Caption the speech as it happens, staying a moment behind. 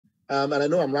and I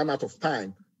know I'm running out of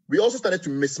time, we also started to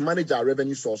mismanage our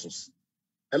revenue sources.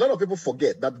 A lot of people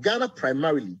forget that Ghana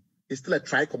primarily is still a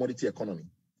tri-commodity economy.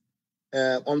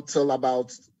 Until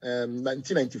about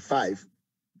 1995,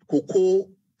 cocoa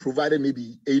provided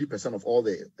maybe 80% of all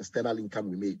the external income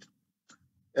we made.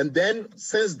 And then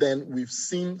since then, we've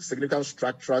seen significant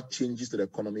structural changes to the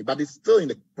economy, but it's still in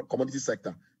the commodity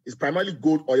sector. It's primarily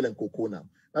gold, oil, and cocoa now.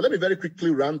 Now, let me very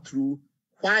quickly run through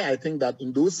why I think that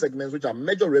in those segments, which are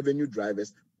major revenue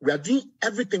drivers, we are doing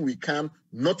everything we can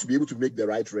not to be able to make the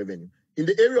right revenue. In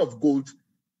the area of gold,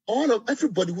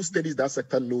 everybody who studies that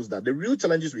sector knows that the real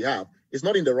challenges we have is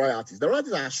not in the royalties. The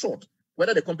royalties are short.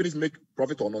 Whether the companies make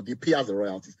profit or not, they pay us the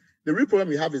royalties. The real problem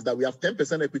we have is that we have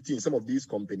 10% equity in some of these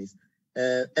companies,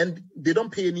 and they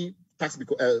don't pay any tax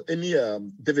because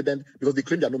dividend because they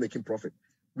claim they are not making profit.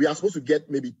 We are supposed to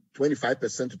get maybe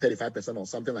 25% to 35% or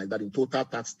something like that in total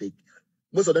tax take.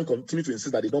 Most of them continue to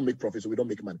insist that they don't make profit, so we don't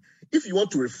make money. If you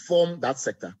want to reform that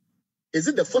sector, is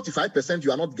it the 45%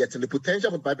 you are not getting, the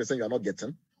potential 45% you are not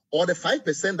getting, or the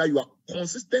 5% that you are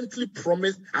consistently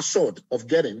assured of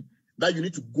getting, that you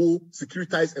need to go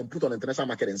securitize and put on the international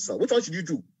market and sell? Which one should you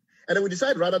do? And then we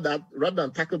decide rather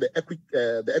than tackle the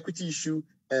equity issue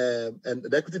and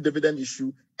the equity dividend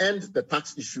issue and the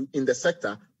tax issue in the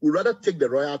sector, we'd rather take the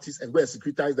royalties and go and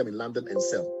securitize them in London and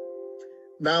sell.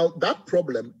 Now, that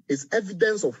problem is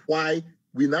evidence of why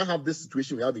we now have this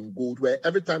situation we have in gold, where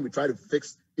every time we try to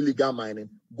fix illegal mining,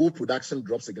 gold production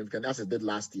drops significantly, as it did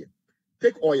last year.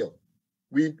 Take oil.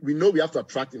 We know we have to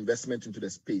attract investment into the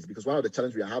space, because one of the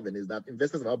challenges we are having is that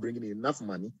investors are not bringing in enough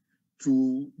money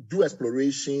to do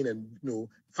exploration and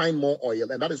find more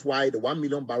oil. And that is why the 1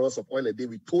 million barrels of oil a day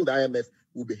we told IMF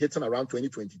will be hitting around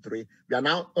 2023. We are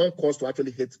now on course to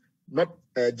actually hit not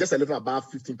just a little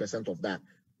above 15% of that.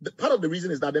 Part of the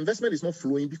reason is that the investment is not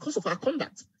flowing because of our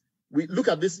conduct. We look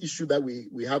at this issue that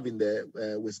we have in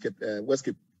the West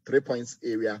Cape 3 Points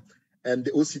area and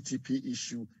the OCTP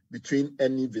issue between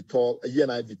ENI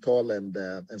Vitol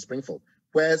and Springfield,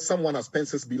 where someone has spent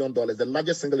 $6 billion, the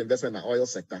largest single investment in the oil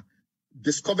sector,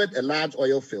 discovered a large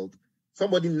oil field.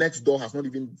 Somebody next door has not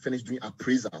even finished doing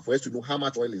appraisal for us to know how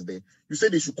much oil is there. You say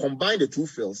they should combine the two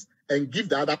fields and give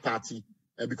the other party,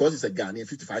 because it's a Ghanaian,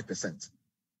 55%.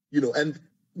 And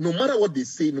no matter what they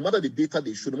say, no matter the data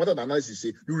they show, no matter the analysis they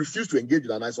say, you refuse to engage with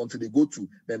the analysis until they go to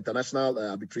the international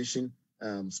arbitration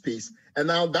space. And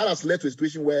now that has led to a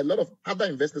situation where a lot of other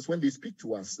investors, when they speak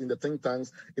to us in the think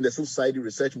tanks, in the civil society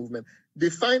research movement, you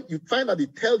find that they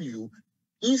tell you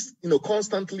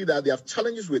constantly that they have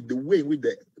challenges with the way in which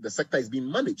the sector is being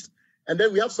managed. And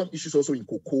then we have some issues also in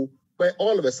cocoa, where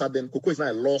all of a sudden cocoa is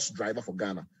now a loss driver for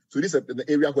Ghana. So this is an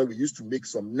area where we used to make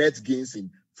some net gains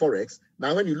in Forex.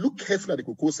 Now, when you look carefully at the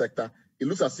cocoa sector, it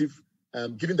looks as if,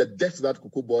 given the debt that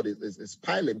cocoa board is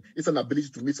piling, it's an ability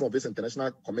to meet some of its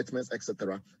international commitments,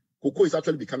 etc. Cocoa is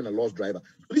actually becoming a loss driver.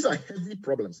 So these are heavy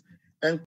problems.